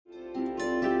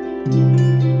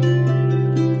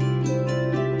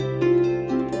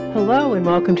Hello and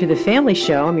welcome to The Family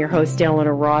Show. I'm your host,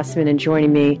 Eleanor Rossman, and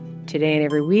joining me today and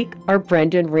every week are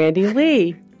Brenda and Randy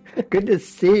Lee. Good to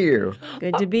see you.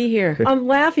 Good to be here. I'm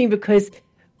laughing because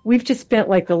we've just spent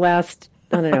like the last,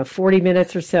 40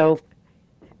 minutes or so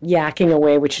yakking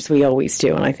away, which is we always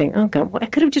do. And I think, oh, God, I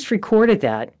could have just recorded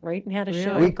that, right? And had a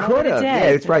show. We could have. Yeah,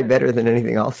 it's probably better than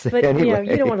anything else. But, anyway.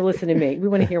 You don't want to listen to me. We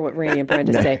want to hear what Randy and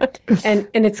Brenda say. And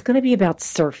it's going to be about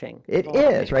surfing. It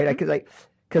is, right?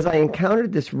 Because I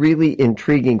encountered this really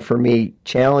intriguing, for me,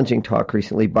 challenging talk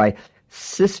recently by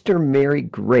Sister Mary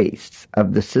Grace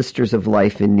of the Sisters of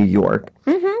Life in New York.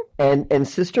 Mm-hmm. And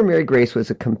Sister Mary Grace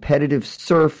was a competitive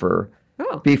surfer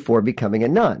before becoming a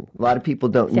nun. A lot of people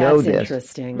don't know this. That's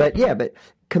interesting. But the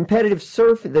competitive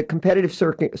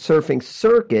surfing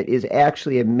circuit is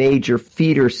actually a major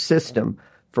feeder system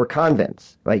for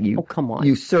convents, right? Come on.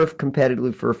 You surf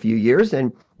competitively for a few years,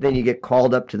 and then you get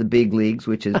called up to the big leagues,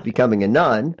 which is becoming a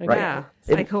nun, right? Yeah,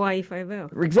 it's like Hawaii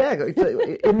Five-0. Exactly.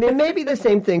 It may be the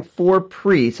same thing for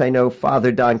priests. I know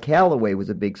Father Don Calloway was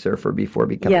a big surfer before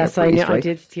becoming a priest. Yes, I know. Right? I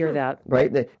did hear that.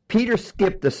 Right? Peter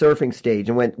skipped the surfing stage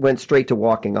and went straight to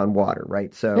walking on water,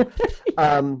 right? So,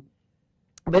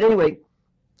 but anyway,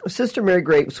 Sister Mary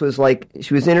Grace was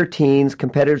she was in her teens,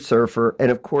 competitive surfer,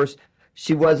 and of course,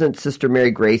 she wasn't Sister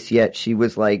Mary Grace yet. She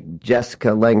was like Jessica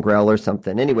Langrell or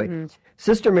something. Anyway,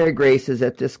 Sister Mary Grace is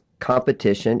at this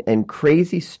competition, and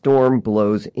crazy storm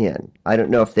blows in. I don't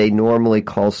know if they normally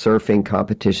call surfing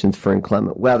competitions for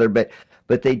inclement weather, but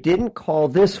they didn't call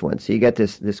this one. So you got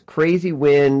this crazy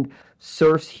wind,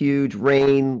 surf's huge,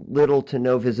 rain, little to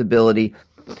no visibility.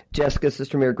 Jessica,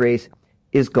 Sister Mary Grace,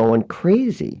 is going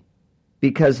crazy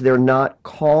because they're not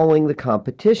calling the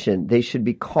competition. They should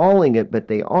be calling it, but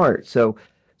they aren't. So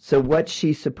what's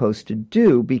she supposed to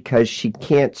do because she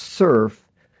can't surf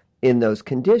in those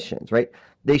conditions, right?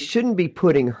 They shouldn't be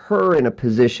putting her in a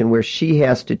position where she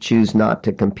has to choose not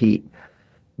to compete.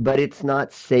 But it's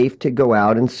not safe to go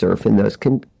out and surf in those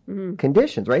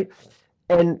conditions, right?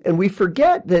 And we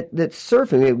forget that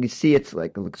surfing, we see it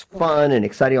looks fun and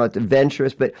exciting, it's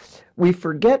adventurous, but we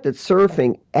forget that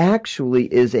surfing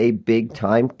actually is a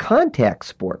big-time contact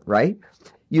sport, right?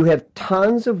 You have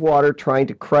tons of water trying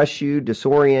to crush you,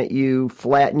 disorient you,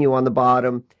 flatten you on the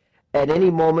bottom. At any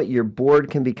moment, your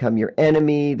board can become your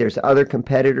enemy. There's other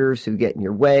competitors who get in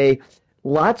your way.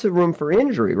 Lots of room for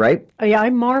injury, right? Oh, yeah, I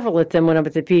marvel at them when I'm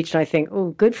at the beach, and I think, oh,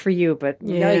 good for you, but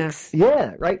yikes.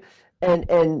 Yeah, right.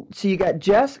 And so you got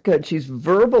Jessica, and she's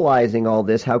verbalizing all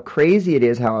this, how crazy it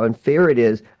is, how unfair it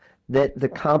is, that the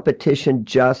competition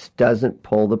just doesn't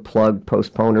pull the plug,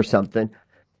 postpone or something.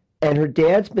 And her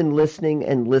dad's been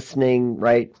listening,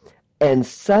 right? And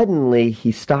suddenly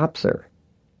he stops her.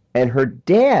 And her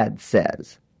dad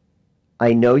says,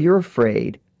 I know you're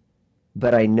afraid,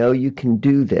 but I know you can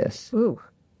do this. Ooh.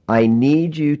 I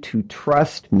need you to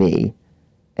trust me,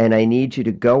 and I need you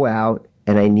to go out,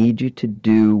 and I need you to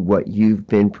do what you've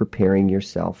been preparing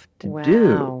yourself to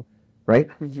do. Right?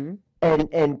 Mm-hmm.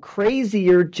 And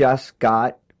crazier just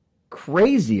got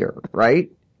crazier,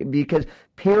 right? Because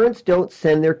parents don't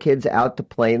send their kids out to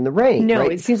play in the rain. No,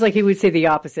 right? It seems like he would say the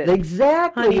opposite.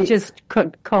 Exactly. Honey, just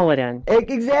call it in.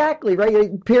 Exactly,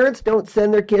 right? Parents don't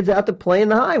send their kids out to play in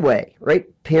the highway, right?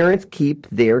 Parents keep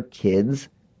their kids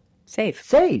safe,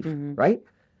 mm-hmm. Right?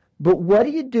 But what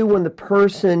do you do when the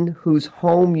person whose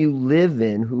home you live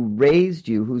in, who raised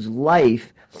you, whose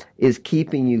life is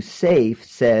keeping you safe,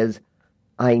 says,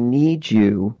 I need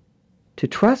you to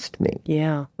trust me?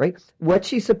 Yeah. Right? What's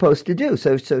she supposed to do?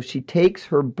 So she takes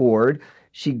her board,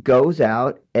 she goes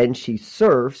out and she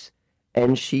surfs,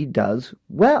 and she does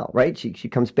well, right? She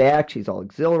comes back, she's all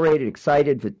exhilarated,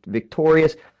 excited,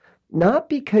 victorious, not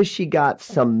because she got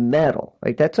some medal,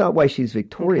 right? That's not why she's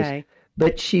victorious. Okay.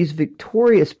 But she's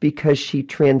victorious because she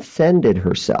transcended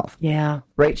herself. Yeah.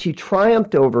 Right? She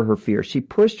triumphed over her fear. She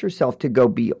pushed herself to go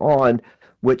beyond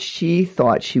what she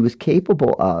thought she was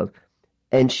capable of,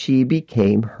 and she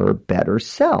became her better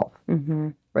self.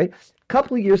 Mm-hmm. Right? A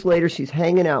couple of years later, she's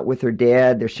hanging out with her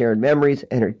dad. They're sharing memories,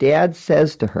 and her dad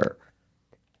says to her,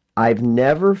 I've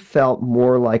never felt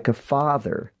more like a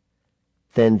father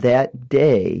than that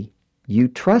day you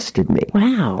trusted me.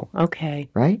 Wow. Okay.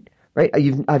 Right? Right?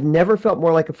 I've never felt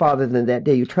more like a father than that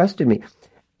day you trusted me.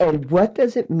 And what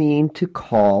does it mean to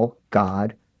call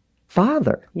God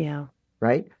Father? Yeah.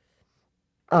 Right?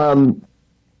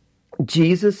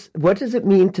 Jesus, what does it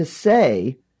mean to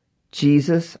say,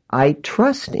 Jesus, I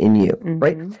trust in you, mm-hmm.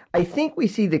 right? I think we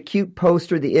see the cute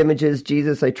poster, the images,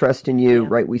 Jesus, I trust in you,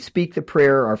 right? We speak the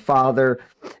prayer, our Father,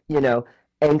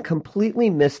 and completely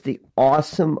miss the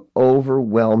awesome,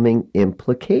 overwhelming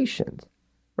implications,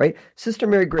 right? Sister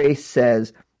Mary Grace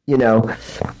says, you know,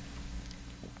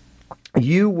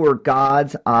 you were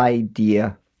God's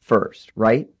idea first,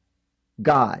 right?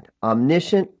 God,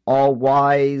 omniscient,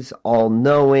 all-wise,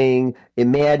 all-knowing,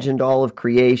 imagined all of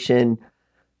creation.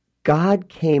 God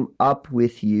came up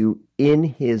with you in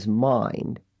his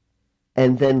mind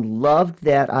and then loved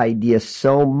that idea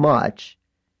so much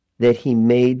that he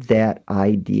made that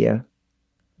idea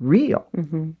real,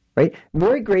 right?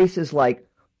 Mary Grace is like,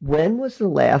 when was the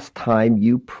last time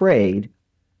you prayed,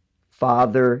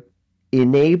 Father,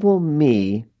 enable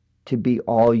me to be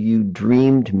all you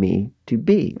dreamed me to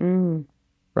be,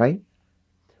 right?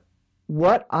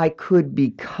 What I could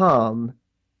become,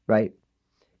 right?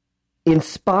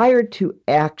 Inspired to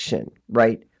action,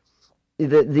 right?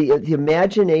 The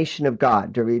imagination of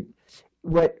God.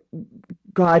 What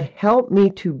God help me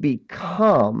to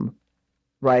become,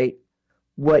 right?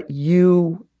 What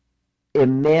you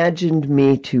imagined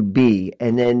me to be,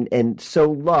 and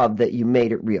so loved that you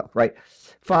made it real, right?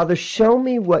 Father, show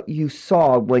me what you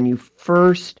saw when you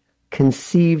first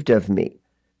conceived of me.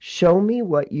 Show me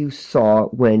what you saw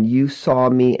when you saw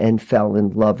me and fell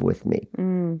in love with me.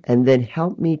 And then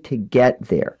help me to get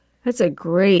there. That's a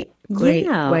great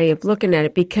way of looking at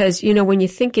it, because, you know, when you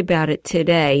think about it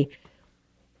today,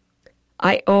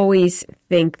 I always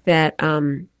think that,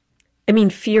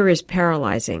 fear is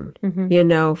paralyzing, you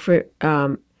know,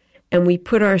 and we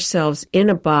put ourselves in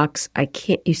a box. I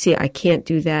can't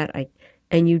do that.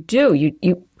 And you do,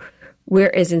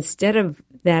 whereas instead of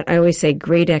that, I always say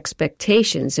great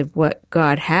expectations of what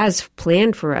God has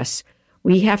planned for us.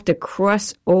 We have to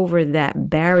cross over that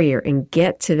barrier and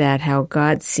get to that how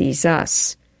God sees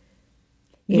us.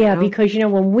 You know? Because, you know,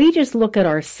 when we just look at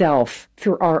ourselves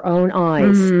through our own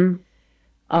eyes,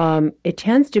 it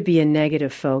tends to be a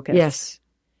negative focus. Yes.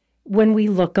 When we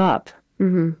look up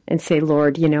and say,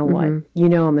 Lord, you know what? You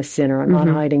know I'm a sinner. I'm not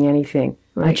hiding anything.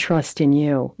 Right. I trust in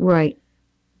you. Right.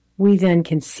 We then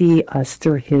can see us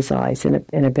through his eyes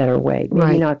in a better way.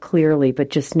 Maybe not clearly, but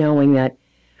just knowing that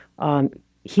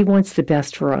he wants the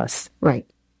best for us. Right.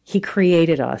 He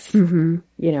created us. You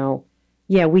know,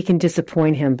 we can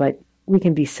disappoint him, but we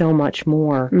can be so much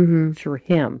more through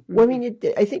him. Well, I mean,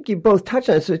 I think you both touched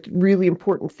on it. So it's a really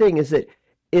important thing is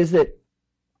that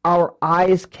our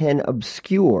eyes can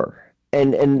obscure.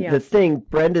 And the thing,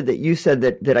 Brenda, that you said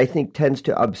that I think tends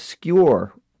to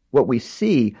obscure what we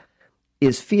see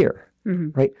is fear,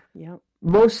 right? Yeah.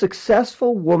 Most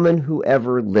successful woman who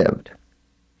ever lived.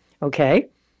 Okay.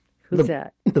 Who's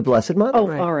that? The Blessed Mother.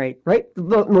 Oh, all right. Right?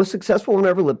 The most successful woman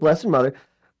ever lived, Blessed Mother,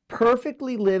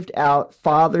 perfectly lived out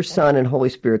Father, Son, and Holy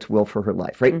Spirit's will for her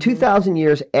life, right? 2,000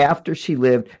 years after she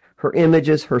lived, her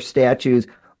images, her statues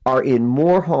are in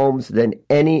more homes than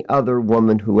any other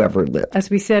woman who ever lived.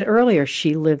 As we said earlier,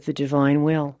 she lived the divine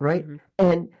will. Right?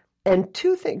 And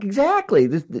two things, exactly.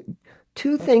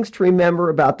 Two things to remember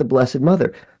about the Blessed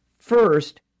Mother.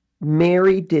 First,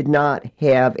 Mary did not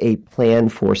have a plan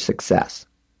for success.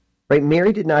 Right?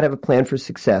 Mary did not have a plan for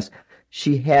success.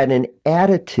 She had an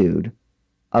attitude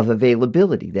of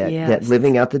availability, that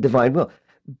living out the divine will.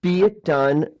 Be it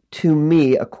done to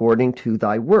me according to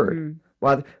thy word.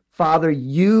 Father,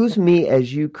 use me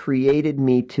as you created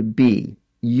me to be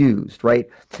used, right?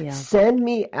 Yeah. Send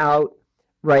me out,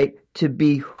 right, to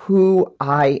be who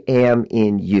I am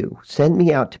in you. Send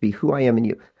me out to be who I am in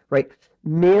you, right?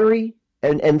 Mary,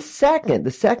 and second,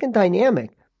 the second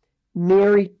dynamic,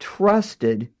 Mary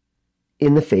trusted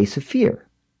in the face of fear.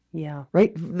 Yeah.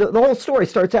 Right? The whole story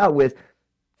starts out with,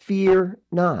 fear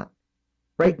not,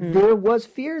 right? There was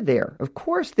fear there. Of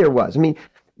course there was. I mean,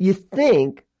 you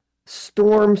think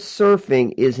storm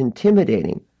surfing is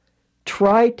intimidating.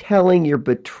 Try telling your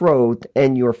betrothed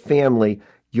and your family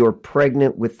you're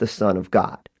pregnant with the Son of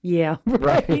God. Yeah,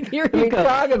 right. Here you go.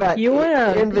 Talk about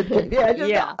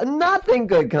Yeah. Nothing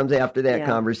good comes after that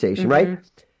conversation, right?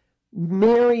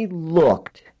 Mary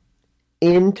looked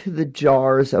into the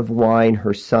jars of wine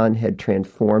her son had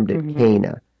transformed at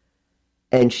Cana,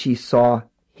 and she saw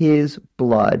his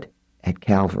blood at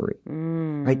Calvary.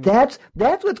 Right? That's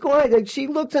what's going on. Like, she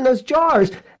looks in those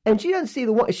jars and she doesn't see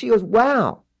the wine. She goes,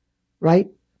 "Wow!" Right?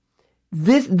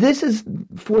 This is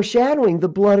foreshadowing the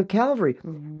blood of Calvary.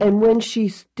 And when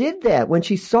she did that, when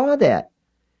she saw that,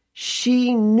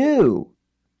 she knew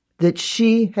that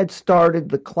she had started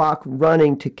the clock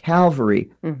running to Calvary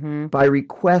by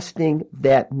requesting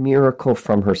that miracle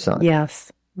from her son.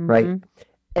 Yes. Right?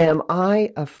 Am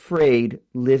I afraid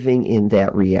living in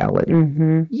that reality?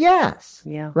 Yes.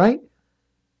 Yeah. Right?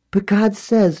 But God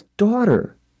says,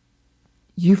 daughter,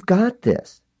 you've got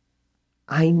this.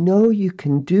 I know you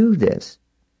can do this,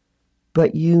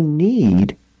 but you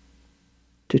need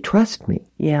to trust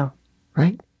me. Yeah.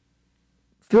 Right?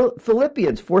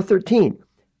 Philippians 4:13.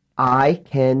 I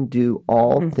can do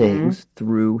all things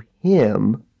through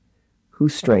him who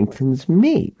strengthens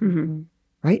me.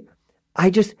 Right? I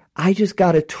just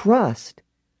got to trust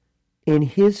in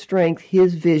his strength,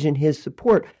 his vision, his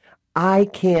support. I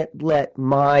can't let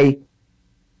my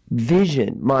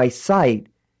vision, my sight,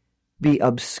 be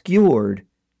obscured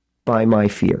by my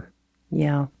fear.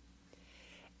 Yeah.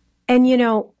 And,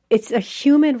 it's a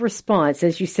human response,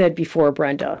 as you said before,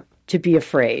 Brenda, to be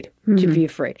afraid, to be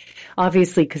afraid.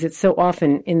 Obviously, because it's so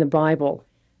often in the Bible,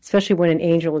 especially when an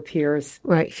angel appears.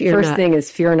 Right, fear First not. thing is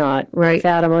fear not. Right.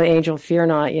 Fatima, angel, fear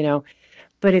not,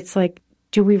 But it's like,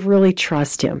 do we really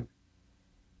trust him?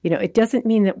 It doesn't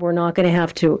mean that we're not going to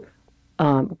have to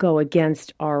go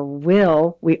against our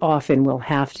will. We often will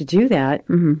have to do that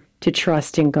to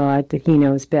trust in God that he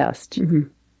knows best.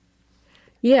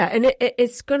 Yeah, and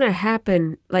it's going to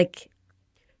happen like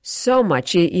so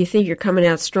much. You think you're coming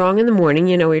out strong in the morning.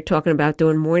 We're talking about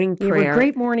doing morning prayer. We're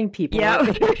great morning people. Yeah.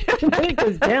 It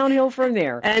goes downhill from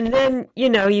there. And then,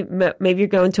 maybe you're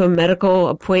going to a medical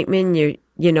appointment.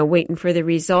 You're, waiting for the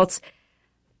results.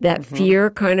 That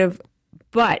fear kind of,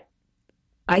 but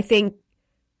I think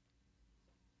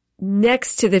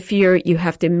next to the fear, you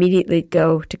have to immediately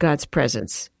go to God's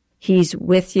presence. He's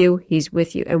with you. He's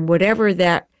with you. And whatever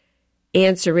that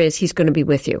answer is, he's going to be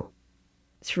with you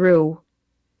through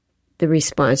the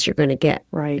response you're going to get.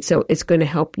 Right. So it's going to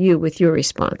help you with your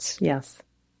response. Yes.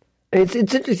 It's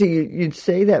interesting you'd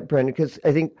say that, Brenda, because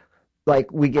I think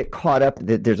we get caught up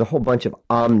that there's a whole bunch of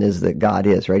omnis that God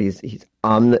is, right? He's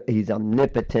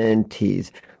omnipotent.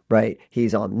 He's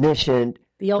omniscient.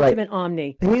 The ultimate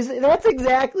omni. That's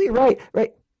exactly right.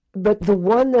 Right. But the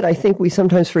one that I think we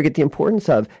sometimes forget the importance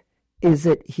of is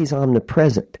that he's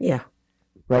omnipresent. Yeah.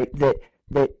 Right? That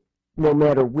no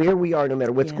matter where we are, no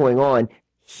matter what's going on,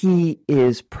 he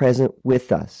is present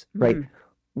with us. Right?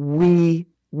 We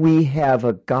have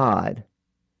a God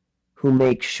who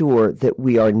makes sure that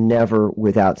we are never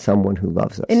without someone who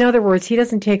loves us. In other words, he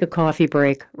doesn't take a coffee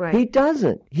break. Right. He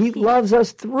doesn't. He loves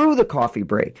us through the coffee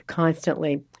break.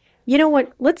 Constantly. You know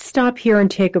what? Let's stop here and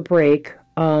take a break,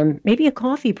 maybe a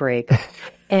coffee break,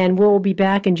 and we'll be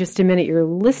back in just a minute. You're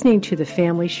listening to The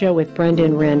Family Show with Brenda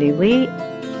and Randy Lee.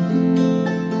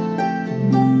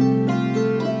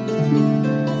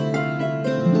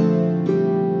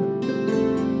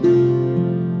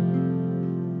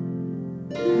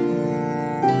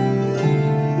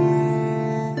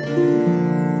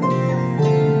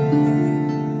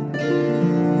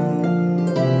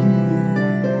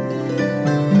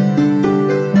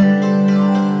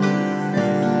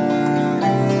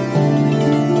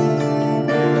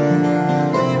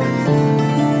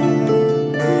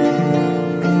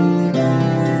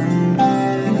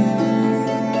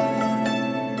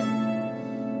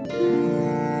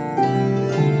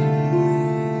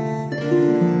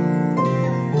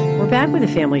 With the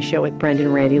Family Show with Brenda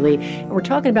and Randy Lee, and we're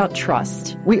talking about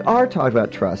trust. We are talking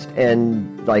about trust,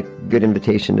 and good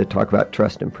invitation to talk about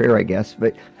trust and prayer, I guess.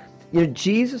 But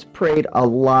Jesus prayed a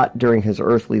lot during his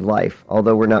earthly life,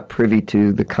 although we're not privy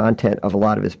to the content of a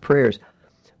lot of his prayers.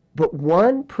 But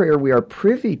one prayer we are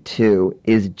privy to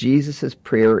is Jesus'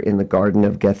 prayer in the Garden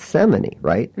of Gethsemane,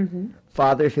 right?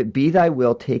 Father, if it be thy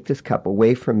will, take this cup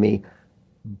away from me,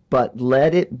 but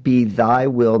let it be thy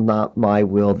will, not my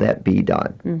will, that be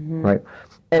done. Right?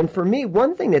 And for me,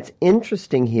 one thing that's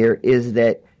interesting here is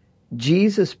that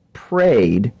Jesus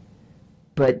prayed,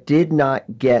 but did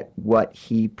not get what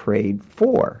he prayed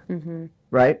for.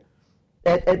 Right?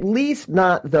 At least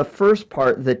not the first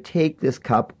part, the take this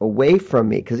cup away from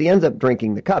me, because he ends up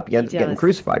drinking the cup. He ends up getting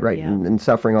crucified, right? And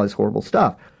suffering all this horrible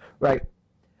stuff. Right?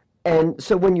 And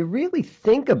so when you really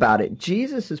think about it,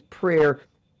 Jesus' prayer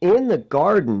in the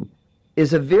garden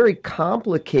is a very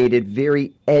complicated,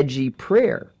 very edgy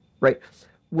prayer, right?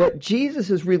 What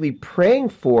Jesus is really praying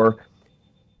for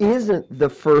isn't the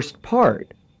first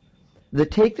part. The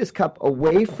take this cup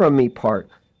away from me part.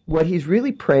 What he's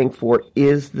really praying for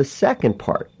is the second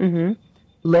part.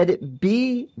 Let it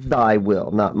be thy will,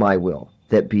 not my will,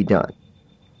 that be done.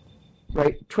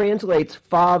 Right? Translates,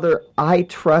 Father, I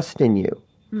trust in you.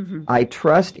 I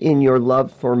trust in your love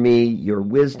for me, your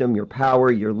wisdom, your power,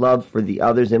 your love for the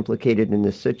others implicated in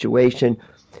this situation.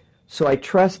 So I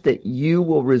trust that you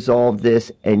will resolve this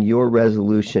and your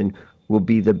resolution will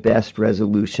be the best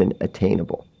resolution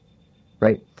attainable.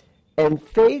 Right? And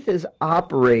faith is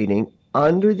operating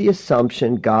under the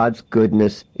assumption God's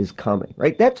goodness is coming.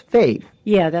 Right? That's faith.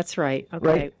 Yeah, that's right. Okay.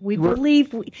 Right? We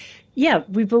believe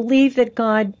that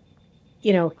God,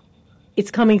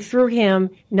 it's coming through him,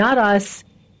 not us.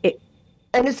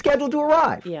 And it's scheduled to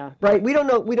arrive. Yeah. Right? We don't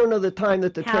know the time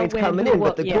that the train's coming in,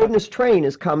 but the yeah. goodness train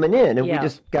is coming in, and we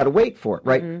just got to wait for it,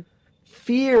 right? Mm-hmm.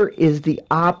 Fear is the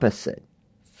opposite.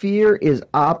 Fear is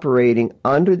operating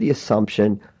under the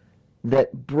assumption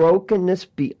that brokenness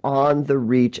beyond the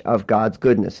reach of God's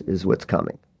goodness is what's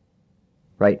coming,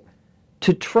 right?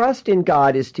 To trust in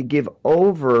God is to give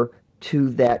over to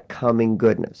that coming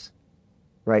goodness,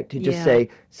 right? To just say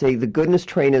the goodness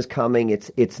train is coming.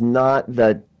 It's not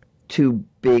the too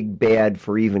big bad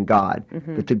for even God,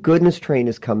 but the goodness train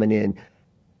is coming in,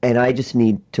 and I just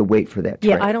need to wait for that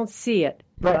train. Yeah, I don't see it.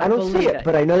 Right, I don't see it,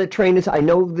 but I know the train is. I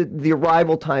know that the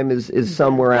arrival time is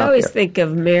somewhere out there. I always think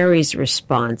of Mary's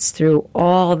response through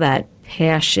all that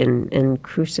passion and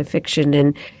crucifixion,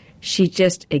 and she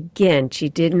just, again, she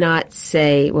did not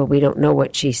say, well, we don't know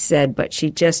what she said, but she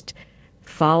just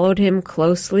followed him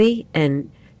closely,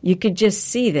 and you could just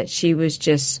see that she was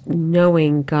just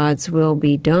knowing God's will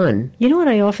be done. You know what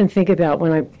I often think about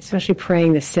when I'm especially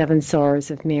praying the 7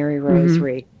 Sorrows of Mary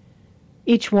Rosary?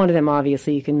 Each one of them,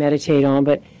 obviously, you can meditate on,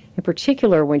 but in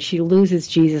particular, when she loses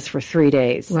Jesus for 3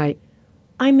 days. Right.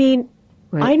 I mean,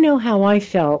 I know how I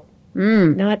felt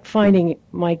not finding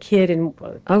my kid in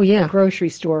a grocery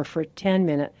store for 10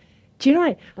 minutes. Do you know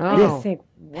what? I just think,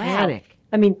 wow. Panic.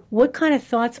 I mean, what kind of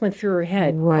thoughts went through her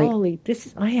head? Right. Holy,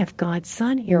 I have God's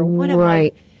son here. What am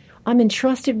I? I'm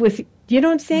entrusted with, you know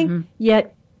what I'm saying?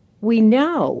 Yet we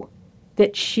know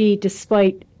that she,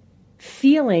 despite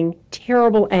feeling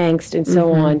terrible angst and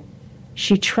so on,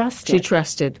 she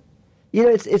trusted. You know,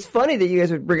 it's funny that you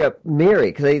guys would bring up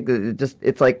Mary, because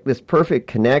it's like this perfect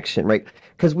connection, right?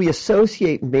 Because we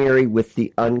associate Mary with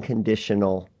the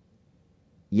unconditional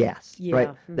yes,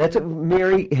 right? That's what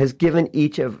Mary has given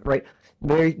right?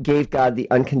 Mary gave God the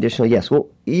unconditional yes. Well,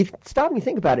 stop and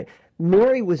think about it.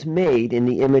 Mary was made in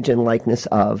the image and likeness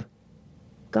of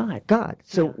God.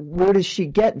 So where does she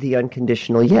get the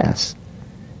unconditional yes?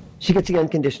 She gets the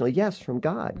unconditional yes from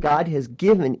God. God has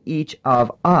given each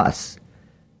of us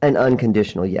an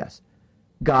unconditional yes.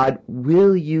 God,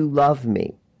 will you love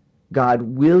me? God,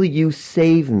 will you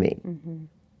save me?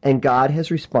 And God has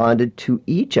responded to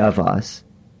each of us,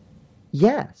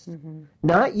 yes.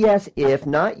 Not yes if,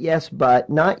 not yes but,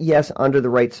 not yes under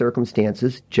the right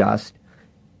circumstances, just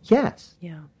yes.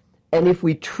 Yeah. And if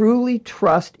we truly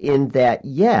trust in that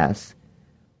yes,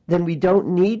 then we don't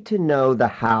need to know the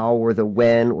how or the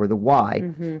when or the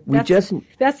why.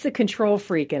 That's the control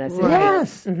freak in us.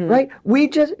 Yes, right? We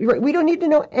don't need to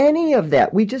know any of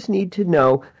that. We just need to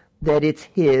know that it's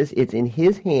in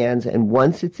his hands, and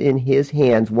once it's in his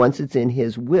hands, once it's in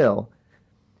his will,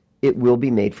 it will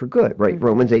be made for good, right?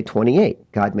 Romans 8:28.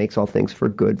 God makes all things for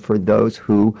good for those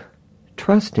who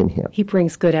trust in him. He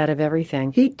brings good out of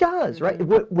everything. He does, right?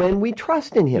 When we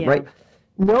trust in him, right?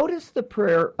 Notice the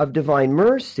prayer of divine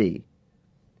mercy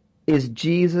is,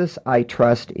 Jesus, I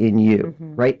trust in you,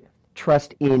 right?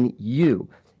 Trust in you.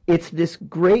 It's this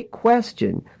great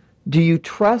question. Do you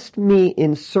trust me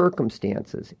in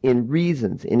circumstances, in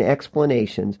reasons, in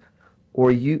explanations,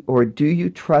 or do you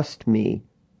trust me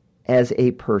as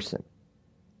a person?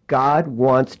 God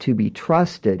wants to be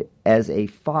trusted as a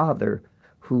father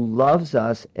who loves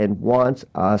us and wants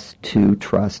us to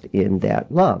trust in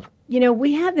that love. You know,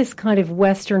 we have this kind of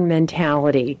Western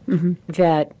mentality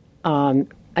that,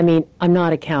 I mean, I'm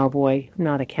not a cowboy, I'm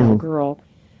not a cowgirl,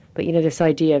 but, you know, this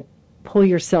idea, pull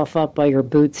yourself up by your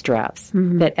bootstraps,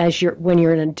 that when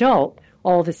you're an adult,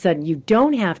 all of a sudden you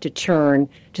don't have to turn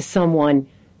to someone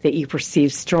that you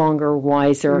perceive stronger,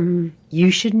 wiser. You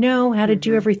should know how to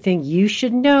do everything. You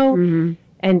should know.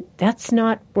 And that's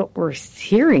not what we're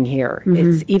hearing here.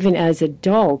 It's even as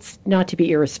adults, not to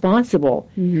be irresponsible,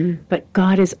 but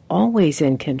God is always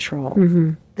in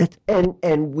control.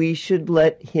 And we should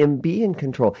let him be in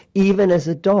control. Even as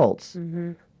adults,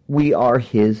 we are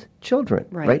his children,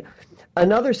 right?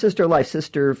 Another sister of life,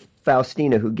 Sister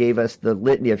Faustina, who gave us the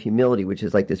Litany of Humility, which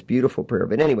is like this beautiful prayer.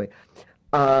 But anyway,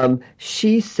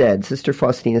 Sister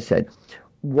Faustina said,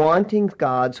 wanting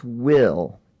God's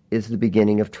will is the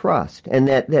beginning of trust. And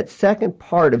that second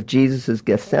part of Jesus'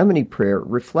 Gethsemane prayer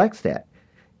reflects that.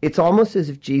 It's almost as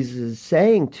if Jesus is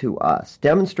saying to us,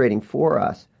 demonstrating for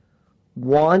us,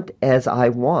 want as I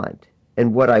want.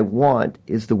 And what I want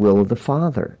is the will of the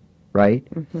Father, right?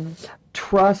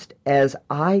 Trust as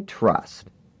I trust,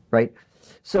 right?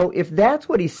 So if that's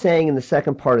what he's saying in the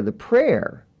second part of the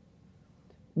prayer,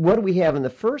 what do we have in the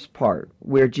first part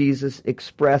where Jesus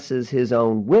expresses his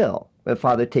own will?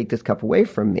 Father, take this cup away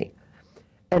from me.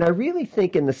 And I really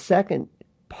think in the second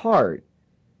part,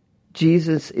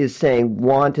 Jesus is saying,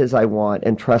 want as I want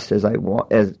and trust as I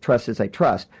want, trust as I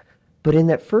trust. But in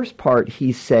that first part,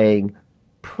 he's saying,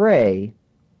 pray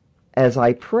as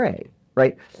I pray,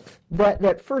 right?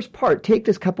 That first part, take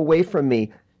this cup away from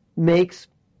me, makes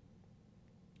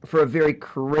for a very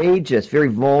courageous, very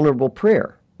vulnerable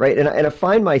prayer, right? And I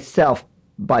find myself,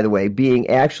 by the way, being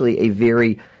actually a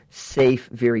very safe,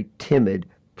 very timid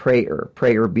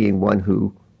prayer being one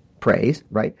who prays,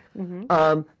 right?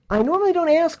 I normally don't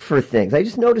ask for things. I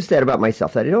just noticed that about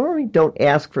myself, that I normally don't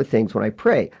ask for things when I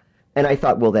pray. And I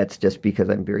thought, well, that's just because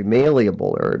I'm very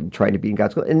malleable or trying to be in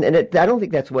God's will. And I don't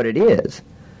think that's what it is.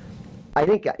 I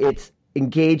think it's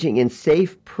engaging in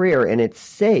safe prayer, and it's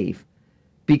safe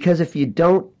because if you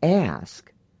don't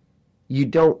ask, you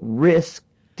don't risk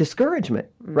discouragement,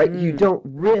 right? You don't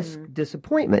risk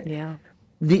disappointment. Yeah.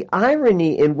 The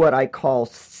irony in what I call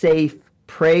safe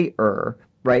prayer,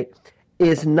 right,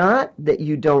 is not that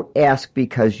you don't ask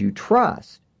because you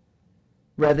trust.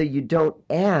 Rather, you don't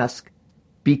ask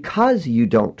because you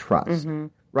don't trust,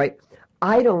 right?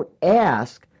 I don't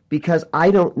ask because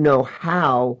I don't know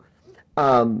how.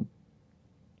 I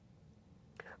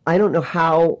don't know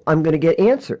how I'm going to get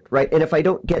answered, right? And if I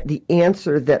don't get the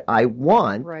answer that I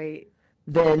want, Right.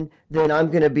 then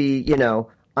I'm going to be,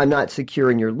 I'm not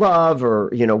secure in your love, or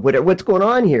what's going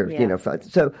on here, Yeah.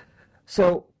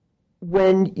 So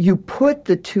when you put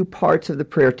the two parts of the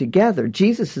prayer together,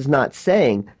 Jesus is not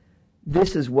saying,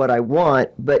 this is what I want,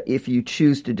 but if you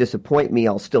choose to disappoint me,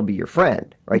 I'll still be your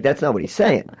friend, right? That's not what he's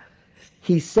saying.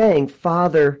 He's saying,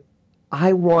 Father,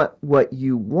 I want what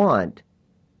you want,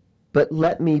 but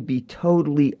let me be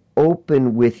totally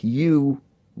open with you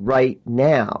right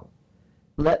now.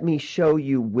 Let me show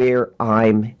you where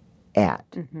I'm at,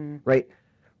 right?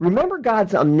 Remember,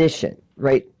 God's omniscient,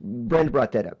 right? Brenda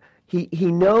brought that up.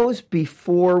 He knows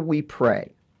before we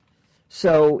pray.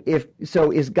 So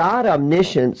is God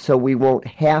omniscient so we won't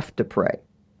have to pray,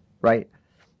 right?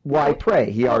 Why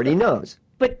pray? He already knows.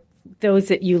 But those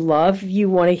that you love, you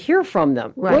want to hear from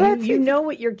them. Right. Well, you know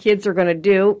what your kids are going to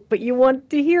do, but you want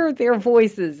to hear their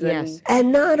voices. Yes.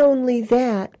 And not only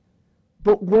that,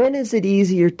 but when is it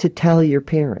easier to tell your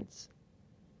parents?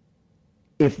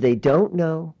 If they don't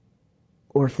know,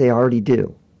 or if they already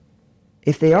do?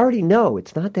 If they already know,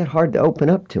 it's not that hard to open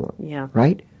up to them, Yeah.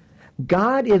 right?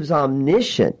 God is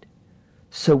omniscient,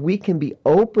 so we can be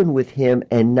open with him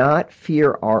and not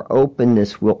fear our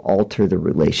openness will alter the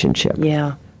relationship.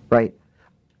 Yeah. Right?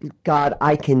 God,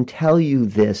 I can tell you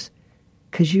this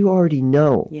because you already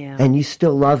know, Yeah. and you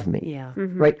still love me. Yeah.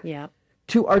 Right? Yeah.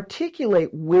 To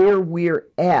articulate where we're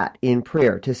at in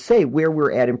prayer, to say where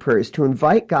we're at in prayer, is to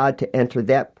invite God to enter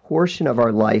that portion of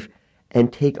our life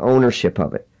and take ownership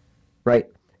of it. Right?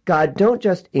 God, don't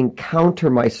just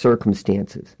encounter my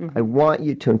circumstances. I want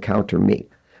you to encounter me.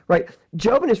 Right?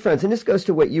 Job and his friends, and this goes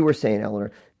to what you were saying,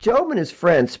 Eleanor, Job and his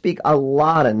friends speak a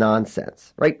lot of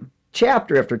nonsense, right?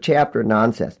 Chapter after chapter of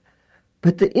nonsense.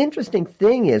 But the interesting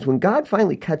thing is, when God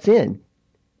finally cuts in,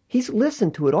 he's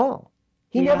listened to it all.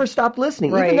 He never stopped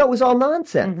listening, even though it was all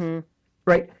nonsense.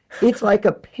 Right? It's like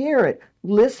a parent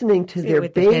listening to their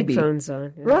with baby. the headphones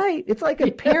on. Yeah. Right. It's like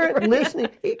a parent listening.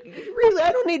 Really,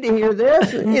 I don't need to hear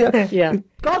this. Yeah.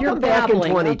 I'll You're come back in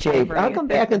babbling. 20 chapters. I'll come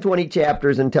back in 20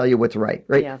 chapters and tell you what's right.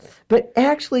 Right. Yes. But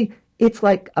actually, it's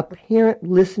like a parent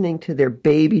listening to their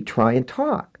baby try and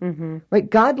talk. Right.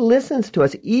 God listens to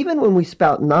us even when we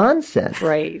spout nonsense.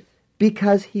 Right.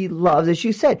 Because he loves, as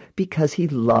you said, because he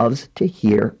loves to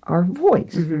hear our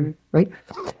voice. Right.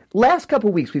 Last couple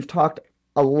of weeks, we've talked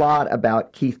a lot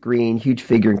about Keith Green, huge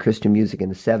figure in Christian music in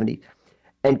the 70s.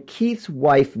 And Keith's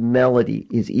wife, Melody,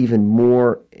 is even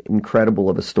more incredible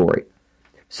of a story.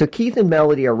 So Keith and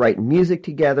Melody are writing music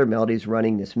together. Melody's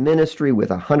running this ministry with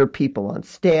 100 people on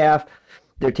staff.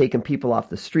 They're taking people off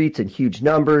the streets in huge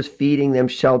numbers, feeding them,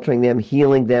 sheltering them,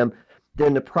 healing them. They're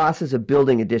in the process of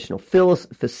building additional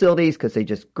facilities because they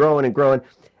just growing and growing.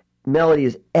 Melody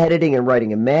is editing and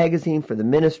writing a magazine for the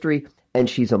ministry. And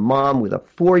she's a mom with a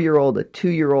 4-year-old, a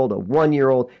 2-year-old, a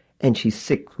 1-year-old, and she's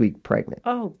 6 weeks pregnant.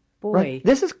 Oh, boy. Right?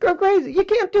 This is crazy. You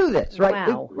can't do this, right?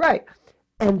 Wow. Right.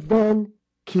 And then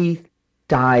Keith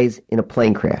dies in a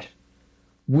plane crash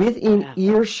within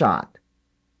earshot,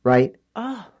 right?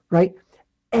 Oh. Right?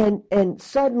 And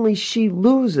suddenly she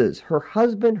loses her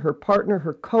husband, her partner,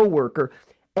 her coworker,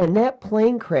 and that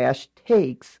plane crash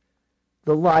takes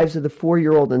the lives of the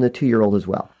 4-year-old and the 2-year-old as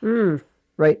well.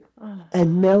 Right?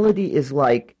 And Melody is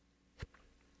like,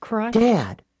 Crushed.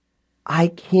 Dad, I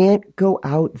can't go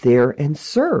out there and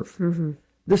surf.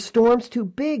 The storm's too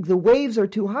big. The waves are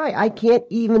too high. I can't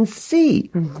even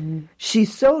see.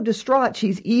 She's so distraught.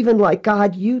 She's even like,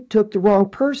 God, you took the wrong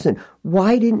person.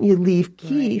 Why didn't you leave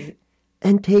Keith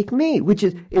and take me? Which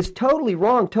is totally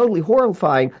wrong, totally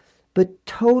horrifying, but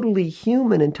totally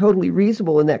human and totally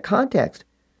reasonable in that context.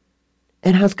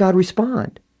 And how's God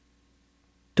respond?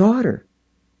 Daughter,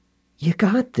 you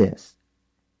got this.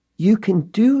 You can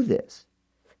do this.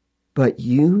 But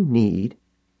you need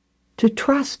to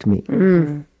trust me.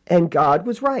 Mm. And God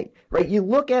was right. You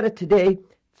look at it today,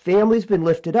 family's been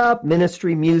lifted up,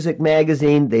 ministry, music,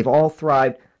 magazine, they've all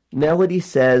thrived. Melody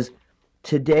says,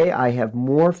 today I have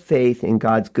more faith in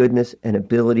God's goodness and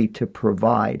ability to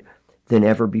provide than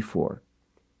ever before.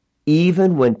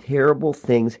 Even when terrible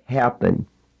things happen,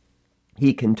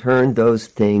 he can turn those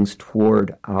things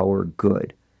toward our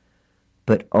good.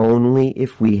 But only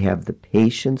if we have the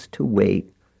patience to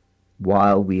wait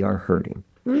while we are hurting.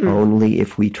 Only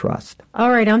if we trust.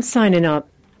 All right, I'm signing up.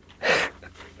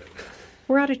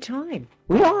 We're out of time.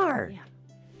 We are. Yeah.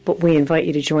 But we invite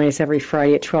you to join us every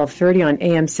Friday at 12:30 on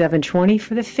AM 720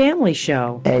 for The Family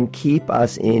Show. And keep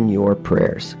us in your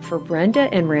prayers. For Brenda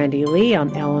and Randy Lee,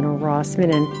 I'm Eleanor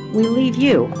Rossman, and we leave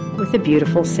you with the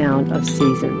beautiful sound of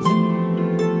seasons.